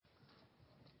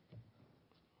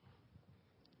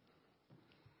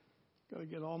Gotta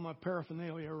get all my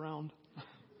paraphernalia around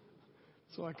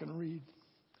so I can read.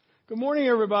 Good morning,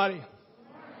 everybody.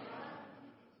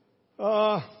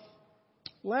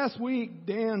 Last week,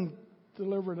 Dan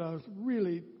delivered a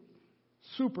really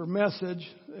super message,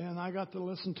 and I got to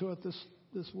listen to it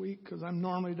this week because I'm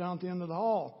normally down at the end of the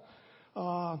hall.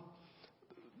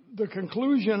 The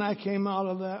conclusion I came out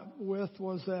of that with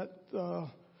was that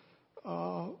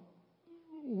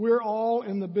we're all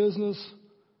in the business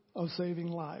of saving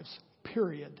lives,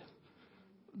 period.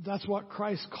 That's what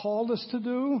Christ called us to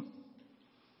do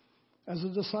as a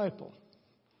disciple.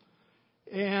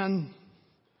 And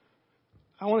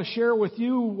I want to share with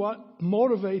you what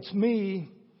motivates me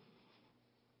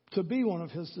to be one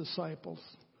of his disciples.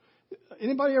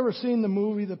 Anybody ever seen the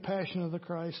movie The Passion of the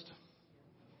Christ?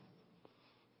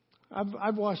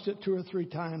 I've watched it 2 or 3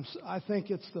 times. I think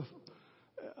it's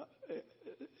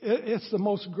the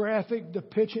most graphic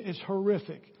depiction. It's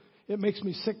horrific. It makes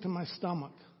me sick to my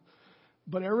stomach.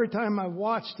 But every time I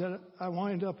watched it, I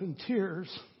wind up in tears,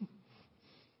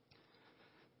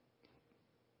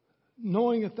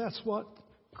 knowing that that's what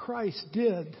Christ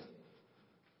did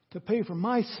to pay for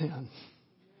my sin.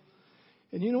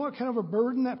 And you know what kind of a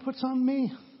burden that puts on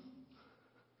me?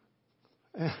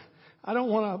 I don't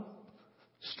want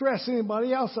to stress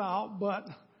anybody else out, but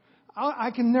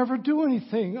I can never do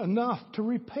anything enough to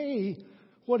repay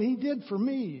what he did for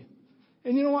me.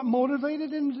 And you know what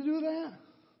motivated him to do that?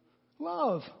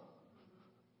 Love.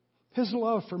 His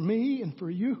love for me and for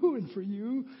you and for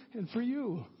you and for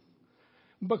you.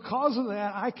 Because of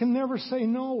that, I can never say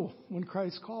no when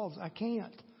Christ calls. I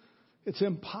can't. It's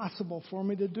impossible for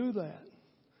me to do that.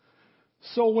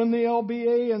 So when the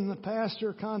LBA and the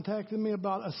pastor contacted me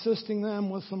about assisting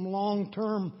them with some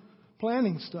long-term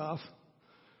planning stuff,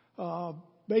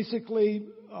 basically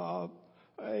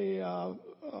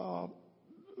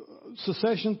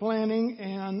succession planning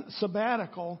and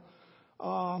sabbatical,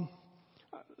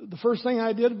 the first thing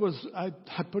I did was I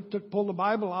pulled the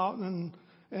Bible out and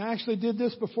actually did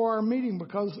this before our meeting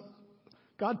because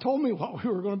God told me what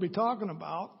we were going to be talking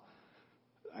about.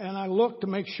 And I looked to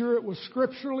make sure it was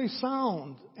scripturally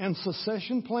sound. And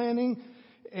succession planning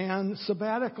and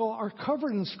sabbatical are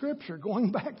covered in Scripture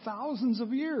going back thousands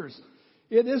of years.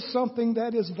 It is something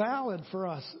that is valid for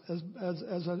us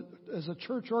as a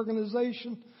church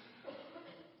organization.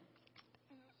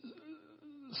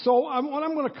 So what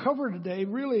I'm going to cover today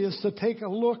really is to take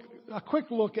a quick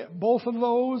look at both of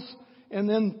those and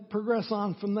then progress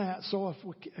on from that. So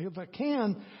if I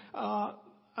can,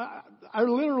 I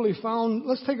literally found,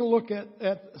 let's take a look at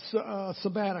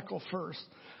sabbatical first.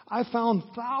 I found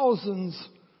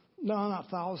not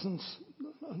thousands.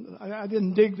 I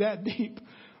didn't dig that deep.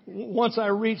 Once I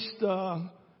reached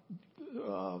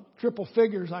triple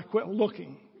figures, I quit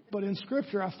looking. But in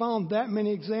Scripture, I found that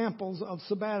many examples of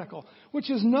sabbatical, which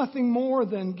is nothing more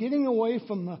than getting away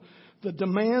from the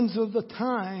demands of the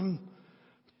time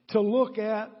to look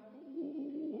at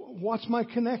what's my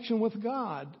connection with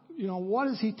God. You know, what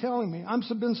is He telling me? I've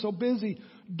been so busy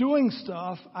doing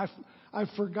stuff, I've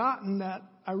forgotten that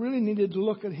I really needed to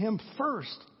look at Him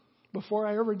first before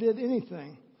I ever did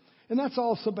anything. And that's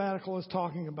all sabbatical is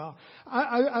talking about.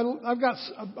 I've got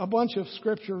a bunch of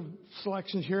scripture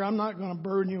selections here. I'm not going to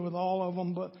burden you with all of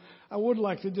them, but I would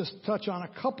like to just touch on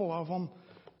a couple of them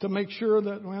to make sure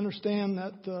that we understand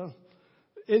that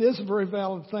it is a very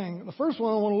valid thing. The first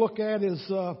one I want to look at is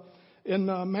in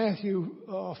Matthew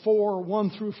 4, 1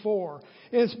 through 4.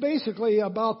 And it's basically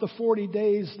about the 40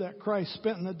 days that Christ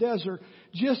spent in the desert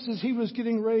just as He was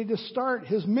getting ready to start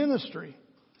His ministry.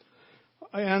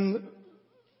 And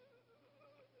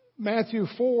Matthew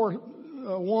 4,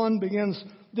 1 begins,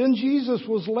 "Then Jesus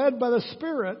was led by the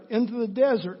Spirit into the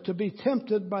desert to be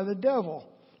tempted by the devil.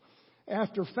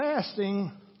 After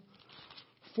fasting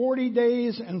 40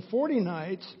 days and 40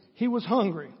 nights, He was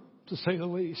hungry, to say the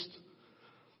least.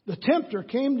 The tempter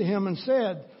came to Him and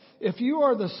said, 'If you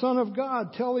are the Son of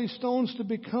God, tell these stones to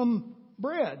become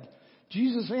bread.'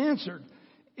 Jesus answered,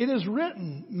 'It is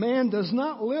written, man does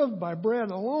not live by bread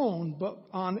alone, but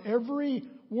on every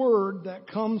word that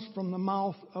comes from the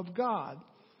mouth of God.'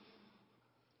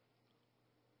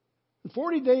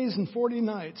 40 days and 40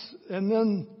 nights. And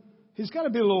then He's got to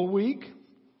be a little weak.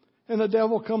 And the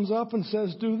devil comes up and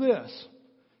says, 'Do this.'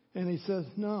 And He says,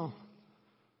 'No.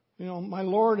 You know, my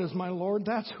Lord is my Lord.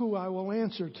 That's who I will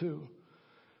answer to.'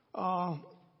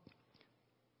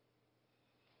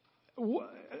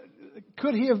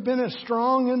 Could He have been as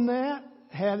strong in that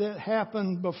had it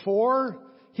happened before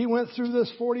He went through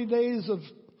this 40 days of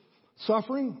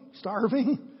suffering,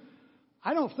 starving?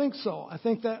 I don't think so. I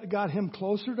think that got Him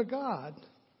closer to God.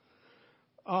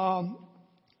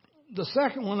 The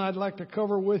second one I'd like to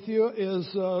cover with you is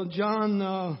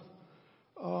John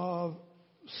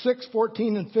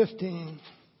 6:14 and 15.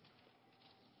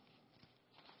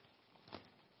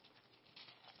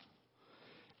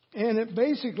 And it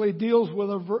basically deals with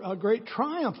a great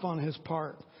triumph on his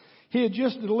part. He had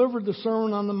just delivered the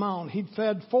Sermon on the Mount. He'd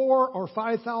fed 4,000 or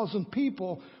 5,000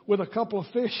 people with a couple of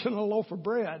fish and a loaf of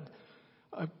bread.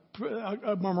 A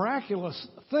miraculous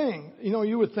thing. You know,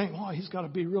 you would think, well, he's got to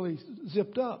be really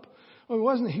zipped up. Well, he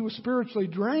wasn't. He was spiritually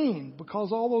drained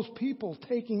because all those people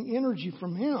taking energy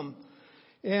from him.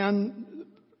 And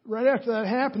right after that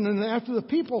happened, and after the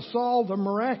people saw the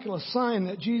miraculous sign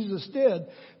that Jesus did,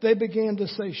 they began to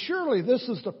say, surely this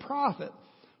is the prophet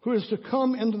who is to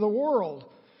come into the world.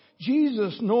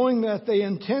 Jesus, knowing that they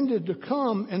intended to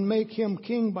come and make him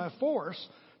king by force,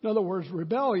 in other words,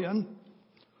 rebellion,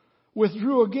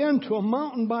 withdrew again to a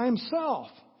mountain by himself.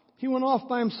 He went off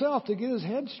by himself to get his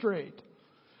head straight.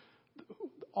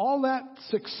 All that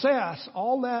success,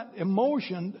 all that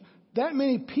emotion, that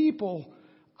many people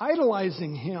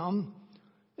idolizing him,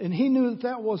 and he knew that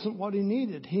that wasn't what he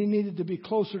needed. He needed to be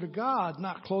closer to God,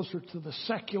 not closer to the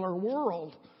secular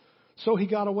world. So he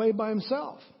got away by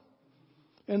himself.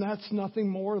 And that's nothing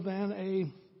more than a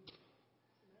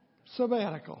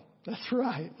sabbatical. That's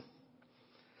right.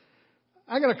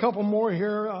 I got a couple more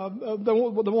here. The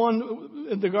one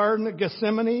in the Garden of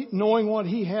Gethsemane, knowing what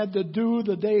he had to do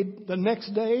the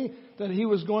next day, that he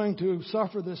was going to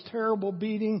suffer this terrible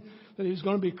beating, that he was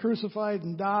going to be crucified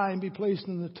and die and be placed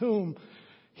in the tomb.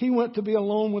 He went to be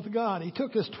alone with God. He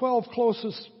took his 12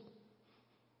 closest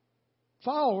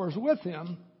followers with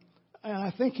him, and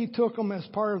I think he took them as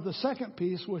part of the second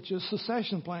piece, which is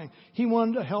succession planning. He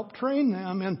wanted to help train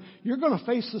them, and you're going to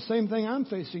face the same thing I'm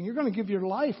facing. You're going to give your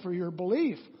life for your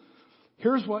belief.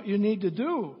 Here's what you need to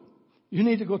do. You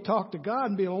need to go talk to God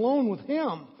and be alone with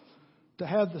him to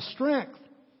have the strength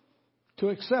to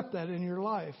accept that in your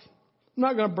life. I'm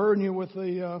not going to burden you with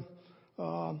the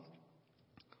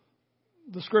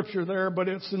scripture there, but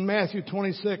it's in Matthew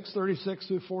 26, 36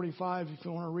 through 45, if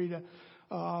you want to read it.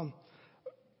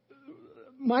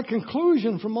 My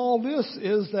conclusion from all this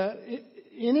is that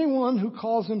anyone who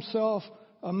calls himself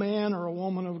a man or a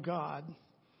woman of God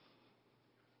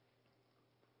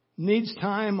needs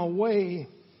time away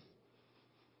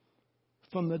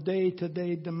from the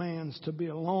day-to-day demands to be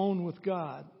alone with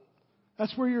God.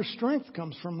 That's where your strength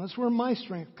comes from. That's where my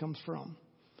strength comes from.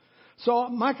 So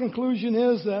my conclusion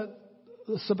is that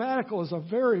the sabbatical is a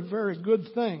very, very good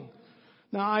thing.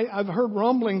 Now, I've heard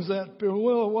rumblings that,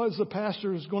 the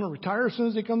pastor is going to retire as soon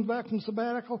as he comes back from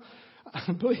sabbatical.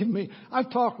 Believe me, I've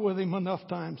talked with him enough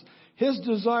times. His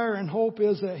desire and hope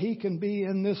is that he can be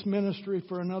in this ministry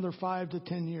for another 5 to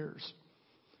 10 years.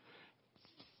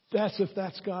 That's if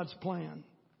that's God's plan.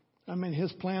 I mean,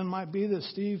 his plan might be that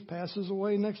Steve passes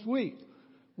away next week.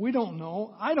 We don't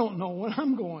know. I don't know when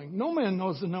I'm going. No man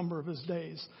knows the number of his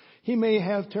days. He may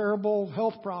have terrible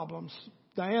health problems.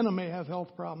 Diana may have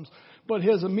health problems. But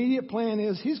his immediate plan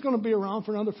is he's going to be around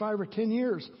for another 5 or 10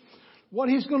 years. What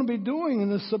he's going to be doing in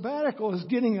this sabbatical is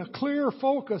getting a clear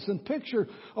focus and picture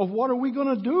of what are we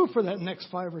going to do for that next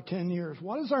 5 or 10 years.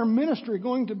 What is our ministry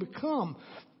going to become?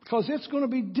 Because it's going to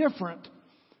be different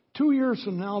 2 years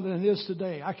from now than it is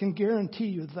today. I can guarantee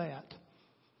you that.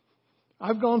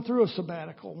 I've gone through a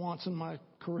sabbatical once in my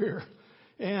career.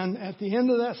 And at the end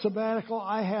of that sabbatical,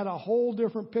 I had a whole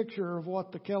different picture of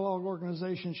what the Kellogg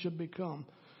organization should become.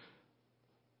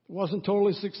 It wasn't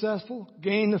totally successful,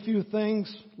 gained a few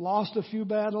things, lost a few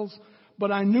battles,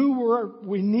 but I knew where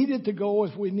we needed to go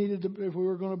if we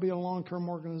were going to be a long-term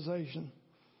organization.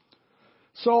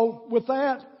 So with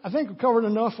that, I think we've covered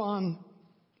enough on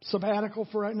sabbatical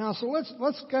for right now. So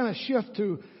let's kind of shift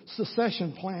to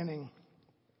succession planning.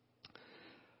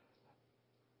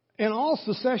 And all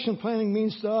succession planning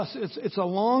means to us, it's a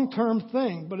long-term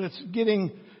thing, but it's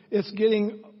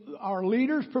getting our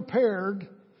leaders prepared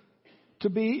to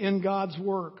be in God's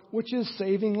work, which is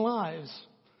saving lives.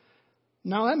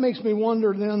 Now that makes me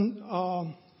wonder then,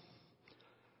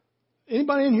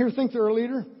 anybody in here think they're a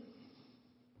leader?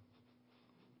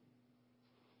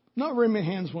 Not very many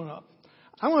hands went up.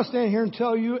 I want to stand here and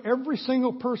tell you every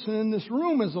single person in this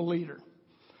room is a leader.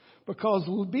 Because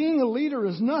being a leader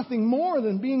is nothing more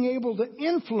than being able to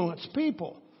influence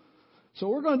people. So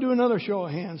we're going to do another show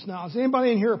of hands now. Is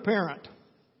anybody in here a parent?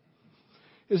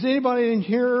 Is anybody in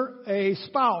here a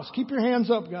spouse? Keep your hands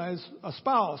up, guys. A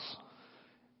spouse.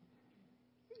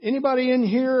 Anybody in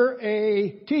here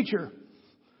a teacher?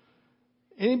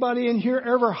 Anybody in here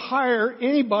ever hire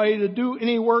anybody to do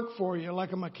any work for you,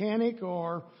 like a mechanic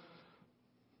or...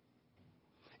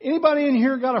 Anybody in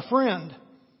here got a friend?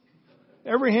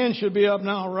 Every hand should be up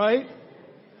now, right?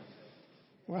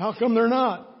 Well, how come they're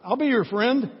not? I'll be your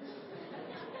friend.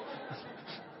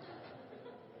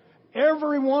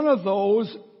 Every one of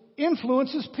those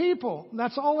influences people.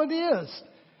 That's all it is.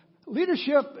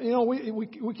 Leadership,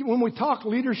 when we talk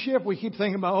leadership, we keep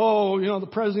thinking about, the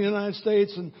President of the United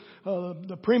States and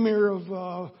the Premier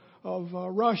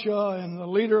of Russia and the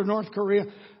leader of North Korea.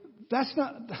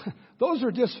 Those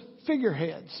are just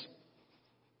figureheads.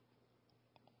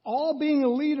 All being a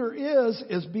leader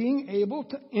is being able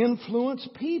to influence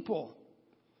people.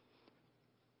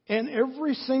 And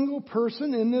every single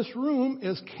person in this room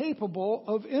is capable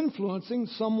of influencing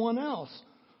someone else.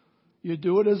 You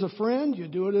do it as a friend, you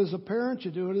do it as a parent,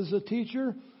 you do it as a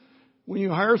teacher. When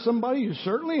you hire somebody, you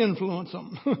certainly influence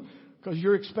them because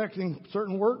you're expecting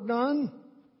certain work done.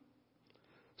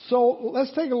 So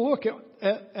let's take a look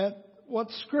at what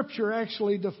Scripture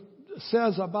actually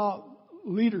says about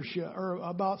leadership or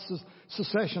about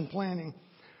succession planning.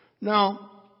 Now,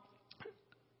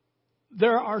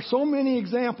 there are so many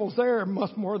examples there,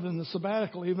 much more than the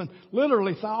sabbatical even,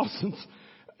 literally thousands.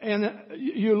 And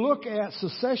you look at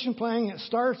succession planning, it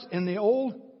starts in the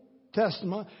Old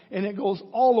Testament and it goes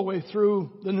all the way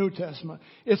through the New Testament.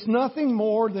 It's nothing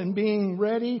more than being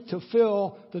ready to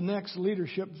fill the next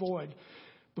leadership void.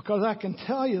 Because I can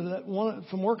tell you that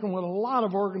from working with a lot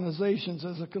of organizations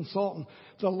as a consultant,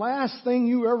 the last thing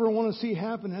you ever want to see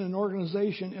happen in an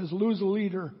organization is lose a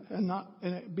leader and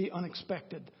it be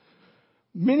unexpected.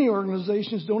 Many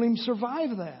organizations don't even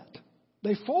survive that.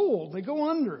 They fold. They go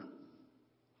under.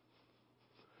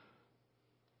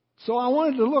 So I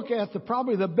wanted to look at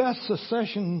probably the best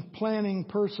succession planning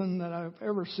person that I've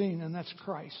ever seen, and that's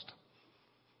Christ.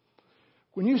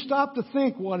 When you stop to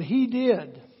think what He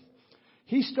did,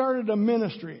 He started a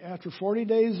ministry after 40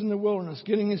 days in the wilderness,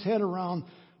 getting His head around,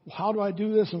 how do I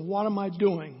do this and what am I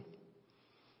doing?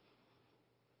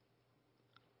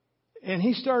 And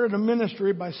He started a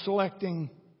ministry by selecting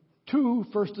 2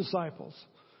 first disciples.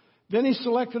 Then He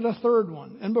selected a third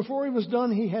one. And before He was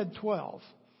done, He had 12.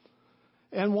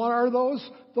 And what are those?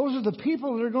 Those are the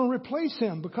people that are going to replace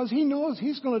Him because He knows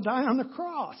He's going to die on the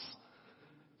cross.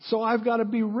 So I've got to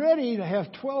be ready to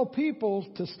have 12 people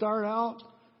to start out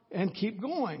and keep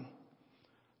going.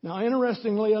 Now,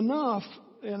 interestingly enough,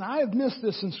 and I have missed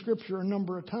this in Scripture a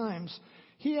number of times,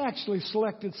 He actually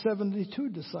selected 72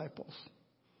 disciples.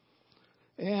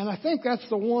 And I think that's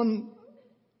the one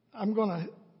I'm going to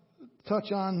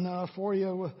touch on for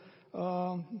you.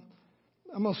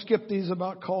 I'm going to skip these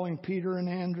about calling Peter and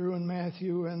Andrew and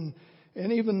Matthew and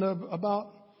even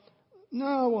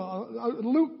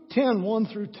Luke 10, 1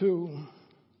 through 2.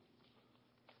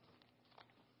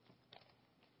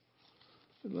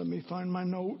 Let me find my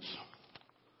notes.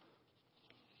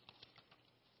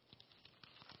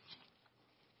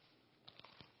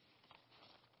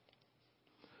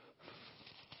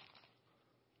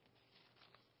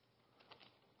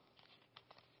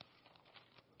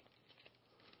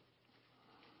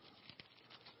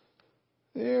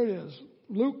 There it is,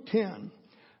 Luke 10.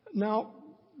 Now,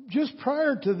 just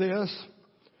prior to this,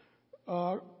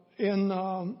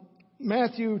 in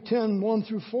Matthew 10, 1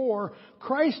 through 4,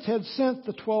 Christ had sent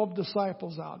the 12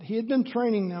 disciples out. He had been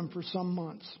training them for some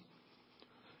months.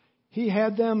 He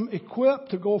had them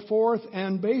equipped to go forth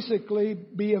and basically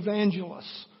be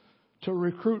evangelists to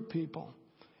recruit people.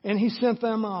 And He sent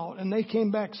them out, and they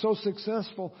came back so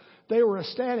successful, they were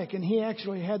ecstatic, and He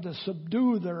actually had to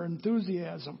subdue their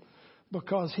enthusiasm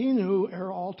because He knew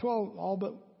all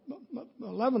but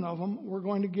 11 of them were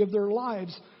going to give their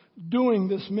lives doing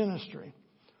this ministry.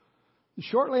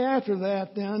 Shortly after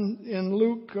that, then, in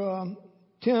Luke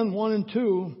 10, 1 and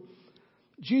 2,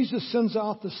 Jesus sends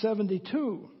out the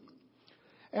 72.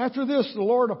 After this, the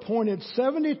Lord appointed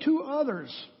 72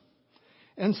 others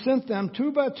and sent them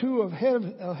 2 by 2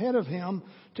 ahead of Him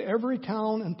to every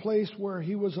town and place where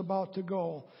He was about to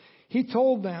go. He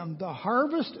told them, the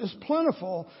harvest is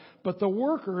plentiful, but the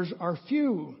workers are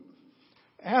few.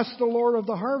 Ask the Lord of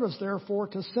the harvest, therefore,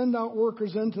 to send out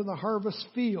workers into the harvest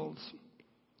fields.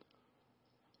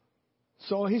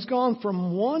 So He's gone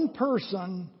from 1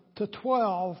 person to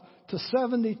 12 to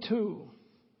 72.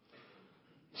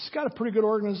 He's got a pretty good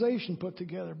organization put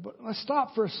together. But let's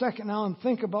stop for a second now and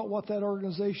think about what that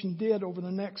organization did over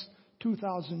the next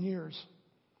 2,000 years.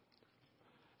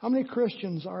 How many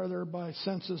Christians are there by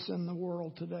census in the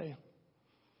world today?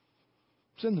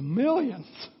 It's in the millions.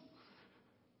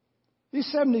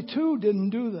 These 72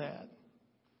 didn't do that.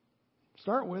 To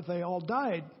start with, they all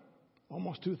died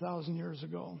almost 2,000 years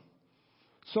ago.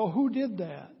 So who did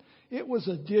that? It was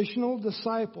additional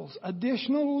disciples,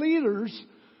 additional leaders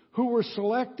who were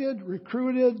selected,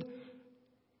 recruited,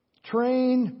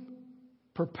 trained,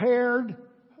 prepared,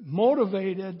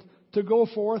 motivated to go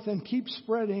forth and keep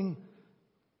spreading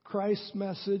Christ's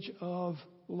message of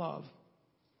love.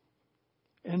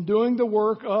 And doing the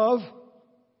work of,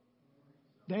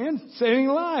 Dan, saving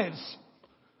lives.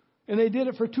 And they did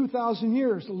it for 2,000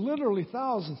 years, literally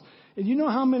thousands. And you know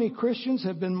how many Christians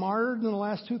have been martyred in the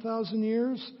last 2,000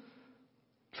 years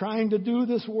trying to do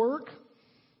this work?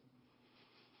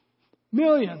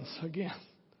 Millions, again.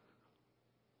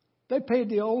 They paid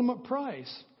the ultimate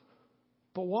price.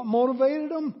 But what motivated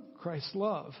them? Christ's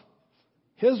love.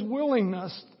 His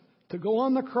willingness to go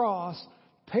on the cross,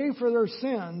 pay for their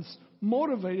sins,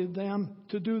 motivated them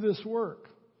to do this work.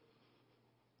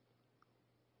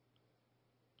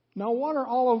 Now, what are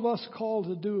all of us called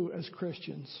to do as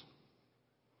Christians?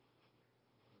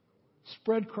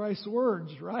 Spread Christ's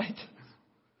words, right?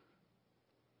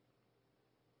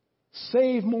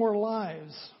 Save more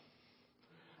lives.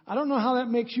 I don't know how that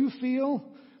makes you feel,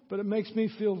 but it makes me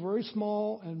feel very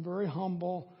small and very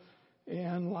humble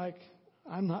and like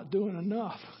I'm not doing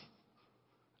enough.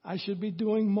 I should be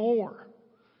doing more.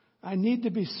 I need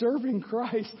to be serving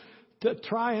Christ to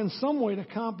try in some way to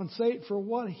compensate for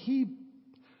what He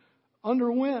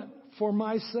underwent for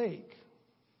my sake.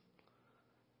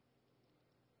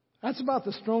 That's about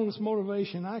the strongest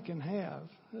motivation I can have.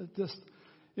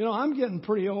 I'm getting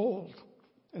pretty old.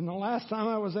 And the last time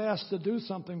I was asked to do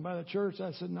something by the church,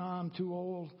 I said, no, I'm too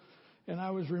old. And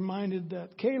I was reminded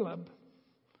that Caleb,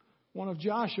 one of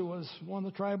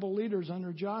the tribal leaders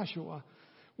under Joshua,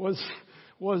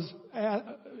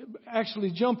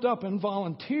 actually jumped up and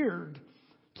volunteered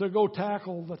to go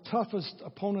tackle the toughest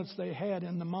opponents they had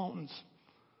in the mountains.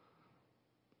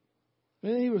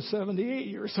 And he was 78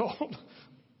 years old.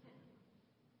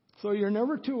 So you're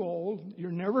never too old.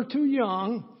 You're never too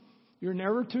young. You're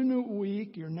never too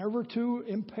weak. You're never too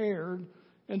impaired.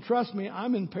 And trust me,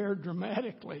 I'm impaired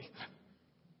dramatically.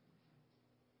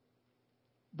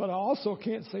 But I also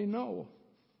can't say no.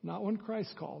 Not when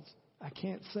Christ calls. I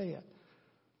can't say it.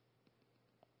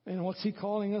 And what's He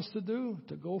calling us to do?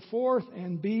 To go forth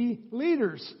and be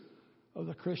leaders of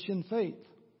the Christian faith.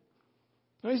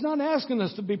 Now, He's not asking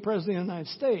us to be President of the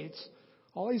United States.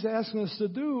 All He's asking us to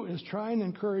do is try and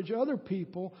encourage other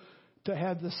people to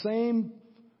have the same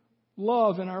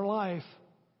love in our life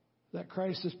that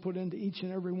Christ has put into each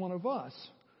and every one of us.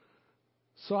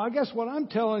 So I guess what I'm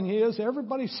telling you is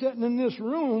everybody sitting in this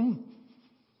room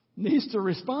needs to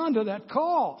respond to that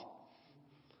call.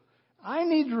 I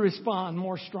need to respond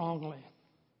more strongly.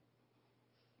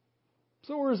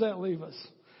 So where does that leave us?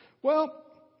 Well,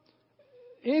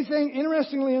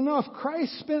 interestingly enough,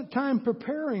 Christ spent time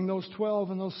preparing those 12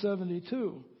 and those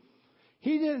 72.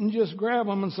 He didn't just grab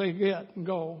them and say, get and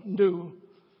go and do.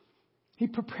 He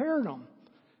prepared them.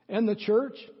 And the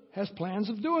church has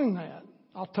plans of doing that.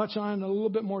 I'll touch on it in a little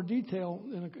bit more detail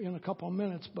in a couple of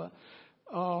minutes. But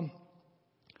I'll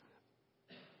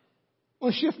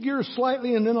shift gears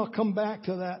slightly and then I'll come back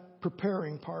to that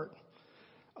preparing part.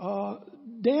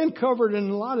 Dan covered in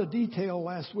a lot of detail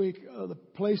last week the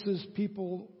places,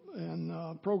 people,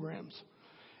 and programs.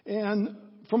 And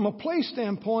from a place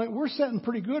standpoint, we're setting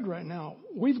pretty good right now.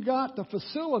 We've got the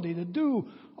facility to do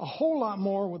a whole lot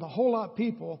more with a whole lot of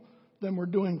people than we're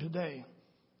doing today.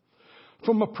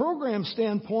 From a program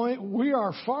standpoint, we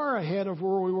are far ahead of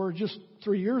where we were just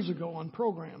 3 years ago on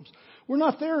programs. We're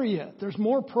not there yet. There's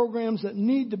more programs that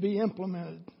need to be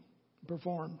implemented,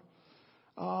 performed.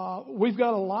 We've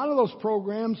got a lot of those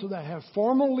programs that have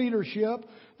formal leadership.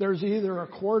 There's either a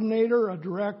coordinator, a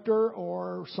director,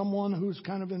 or someone who's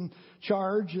kind of in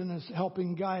charge and is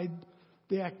helping guide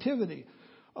the activity.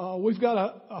 We've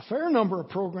got a fair number of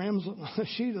programs. The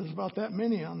sheet is about that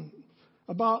many on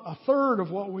about a third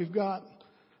of what we've got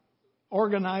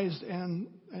organized and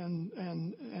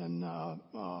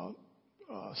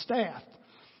staffed.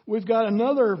 We've got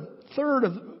another third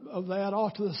of that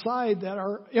off to the side that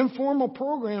are informal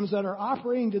programs that are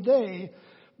operating today,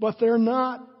 but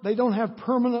they don't have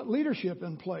permanent leadership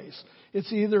in place.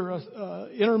 It's either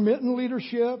intermittent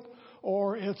leadership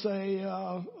or it's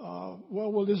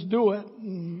we'll just do it.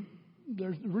 And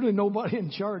there's really nobody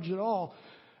in charge at all.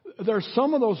 There's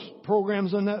some of those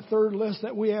programs on that third list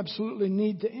that we absolutely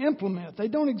need to implement. They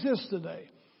don't exist today.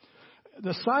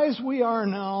 The size we are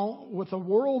now, with the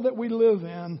world that we live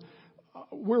in,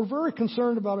 we're very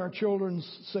concerned about our children's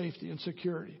safety and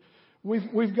security.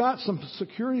 We've got some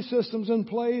security systems in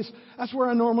place. That's where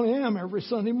I normally am every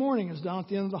Sunday morning, is down at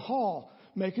the end of the hall,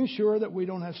 making sure that we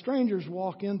don't have strangers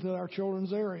walk into our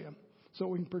children's area so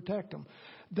we can protect them.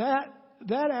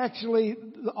 That actually,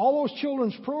 all those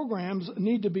children's programs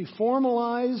need to be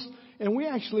formalized, and we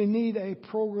actually need a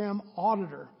program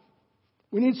auditor.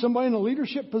 We need somebody in a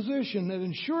leadership position that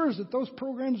ensures that those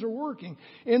programs are working.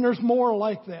 And there's more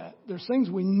like that. There's things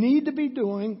we need to be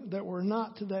doing that we're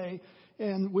not today,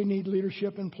 and we need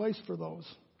leadership in place for those.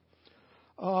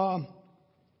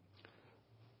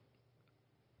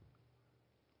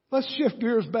 Let's shift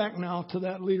gears back now to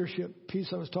that leadership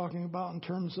piece I was talking about in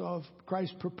terms of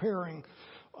Christ preparing.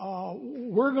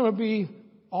 We're going to be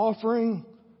offering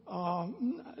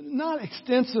not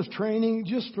extensive training,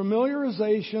 just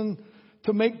familiarization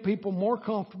to make people more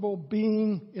comfortable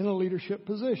being in a leadership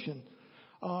position.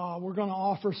 We're going to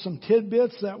offer some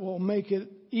tidbits that will make it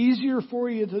easier for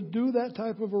you to do that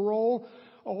type of a role,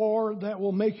 or that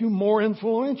will make you more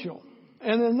influential.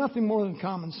 And they're nothing more than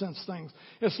common sense things.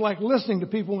 It's like listening to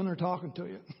people when they're talking to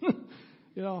you.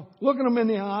 Looking them in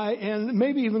the eye, and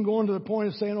maybe even going to the point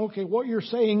of saying, okay, what you're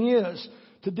saying is,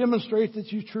 to demonstrate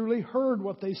that you truly heard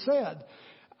what they said.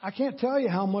 I can't tell you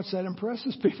how much that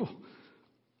impresses people.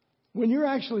 When you're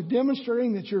actually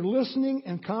demonstrating that you're listening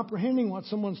and comprehending what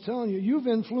someone's telling you, you've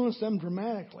influenced them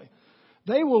dramatically.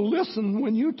 They will listen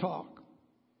when you talk.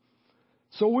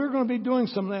 So we're going to be doing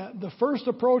some of that. The first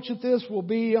approach at this will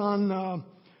be on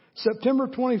September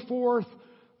 24th,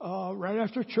 right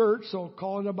after church, so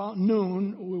call it about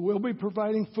noon. We will be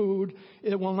providing food.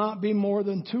 It will not be more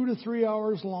than 2 to 3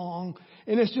 hours long,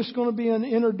 and it's just going to be an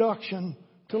introduction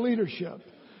to leadership.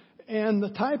 And the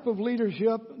type of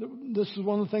leadership, this is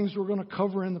one of the things we're going to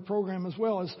cover in the program as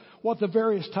well, is what the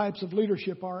various types of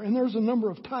leadership are. And there's a number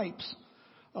of types.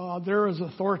 There is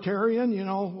authoritarian,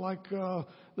 like the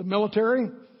military.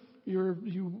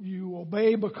 You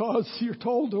obey because you're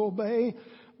told to obey.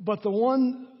 But the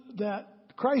one that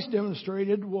Christ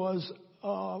demonstrated was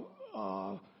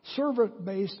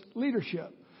servant-based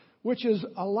leadership, which is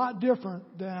a lot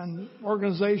different than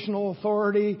organizational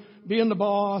authority, being the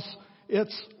boss.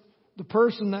 It's the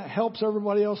person that helps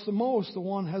everybody else the most, the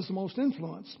one has the most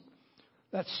influence.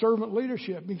 That's servant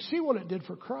leadership. You can see what it did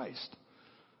for Christ.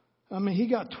 I mean, he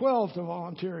got 12 to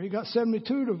volunteer. He got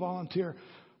 72 to volunteer.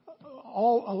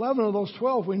 All 11 of those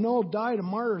 12 we know died a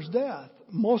martyr's death.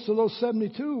 Most of those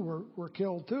 72 were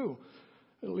killed too.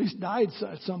 At least died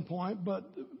at some point. But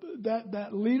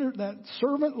that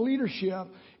servant leadership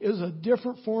is a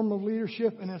different form of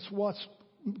leadership, and it's what's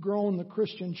grown the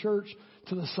Christian church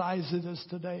to the size it is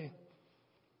today.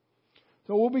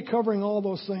 So we'll be covering all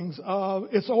those things.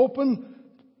 It's open,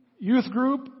 youth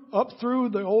group, up through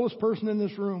the oldest person in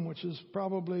this room, which is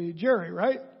probably Jerry,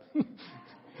 right?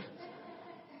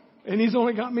 And he's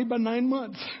only got me by 9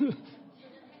 months.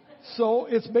 So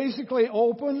it's basically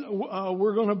open.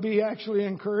 We're going to be actually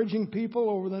encouraging people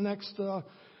over the next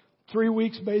 3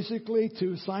 weeks, basically,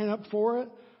 to sign up for it.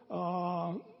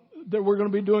 That we're going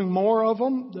to be doing more of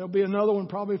them. There'll be another one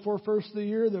probably for first of the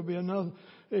year. There'll be another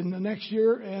in the next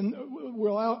year. And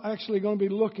we're actually going to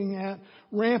be looking at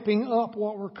ramping up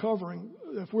what we're covering.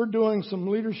 If we're doing some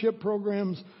leadership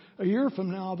programs a year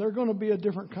from now, they're going to be a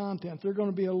different content. They're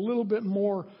going to be a little bit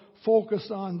more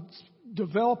focused on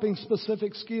developing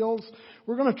specific skills.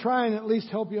 We're going to try and at least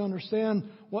help you understand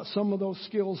what some of those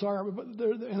skills are.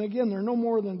 And again, they're no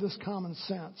more than just common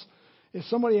sense. If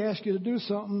somebody asks you to do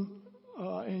something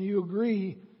and you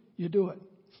agree, you do it.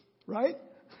 Right?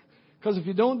 Because if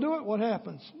you don't do it, what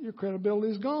happens? Your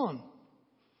credibility is gone.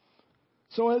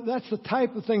 So that's the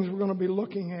type of things we're going to be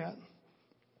looking at.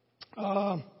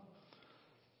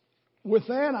 With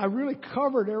that, I really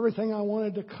covered everything I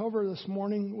wanted to cover this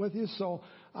morning with you. So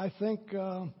I think,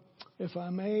 if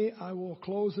I may, I will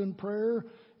close in prayer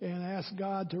and ask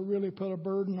God to really put a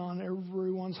burden on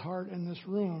everyone's heart in this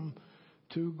room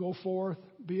to go forth,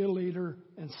 be a leader,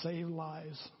 and save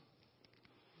lives.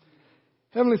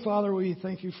 Heavenly Father, we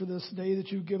thank you for this day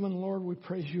that you've given. Lord, we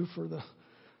praise you for the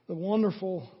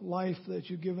wonderful life that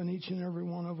you've given each and every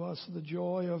one of us, the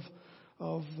joy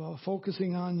of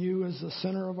focusing on you as the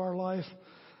center of our life.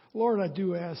 Lord, I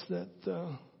do ask that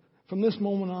from this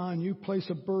moment on, you place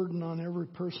a burden on every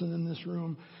person in this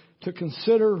room to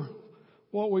consider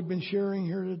what we've been sharing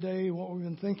here today, what we've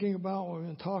been thinking about, what we've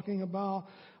been talking about,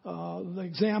 the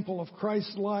example of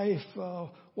Christ's life,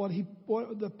 what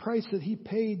the price that he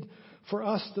paid for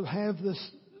us to have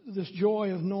this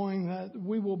joy of knowing that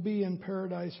we will be in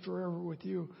paradise forever with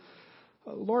you.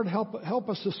 Lord, help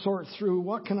us to sort through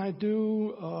what can I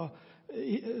do.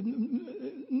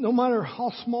 No matter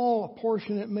how small a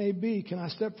portion it may be, can I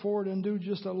step forward and do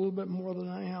just a little bit more than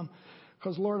I am?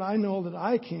 Because, Lord, I know that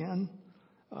I can.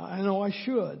 I know I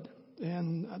should.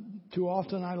 And too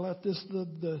often I let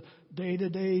the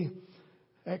day-to-day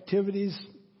activities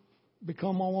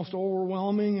become almost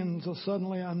overwhelming, and so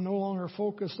suddenly I'm no longer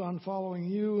focused on following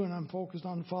you, and I'm focused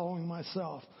on following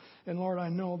myself. And Lord, I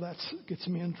know that gets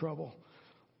me in trouble.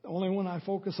 Only when I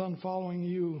focus on following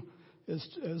you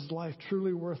is life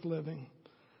truly worth living.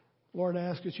 Lord, I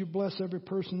ask that you bless every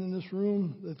person in this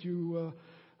room, that you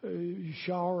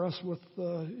shower us with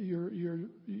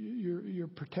your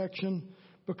protection,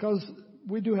 because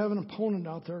we do have an opponent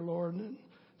out there, Lord.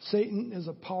 Satan is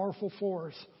a powerful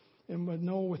force, and we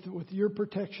know with your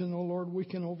protection, oh Lord, we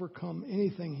can overcome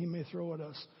anything he may throw at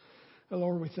us.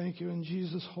 Lord, we thank you in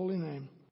Jesus' holy name.